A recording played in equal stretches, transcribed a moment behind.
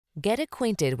Get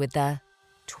acquainted with the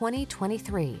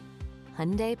 2023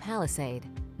 Hyundai Palisade.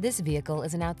 This vehicle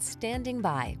is an outstanding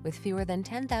buy with fewer than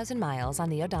 10,000 miles on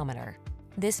the odometer.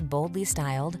 This boldly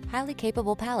styled, highly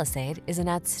capable Palisade is an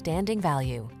outstanding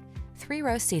value.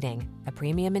 3-row seating, a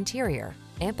premium interior,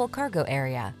 ample cargo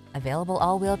area, available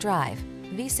all-wheel drive,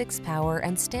 V6 power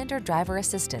and standard driver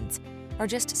assistance are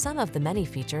just some of the many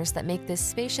features that make this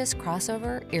spacious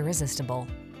crossover irresistible.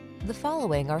 The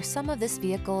following are some of this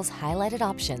vehicle's highlighted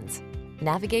options: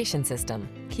 navigation system,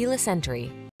 keyless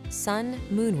entry, sun,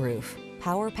 moonroof,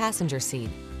 power passenger seat,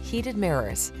 heated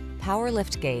mirrors, power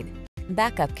liftgate,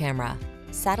 backup camera,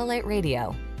 satellite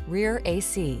radio, rear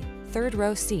AC,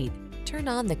 3rd-row seat. Turn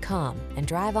on the calm and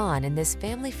drive on in this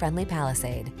family-friendly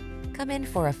Palisade. Come in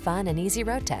for a fun and easy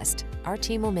road test. Our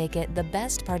team will make it the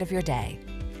best part of your day.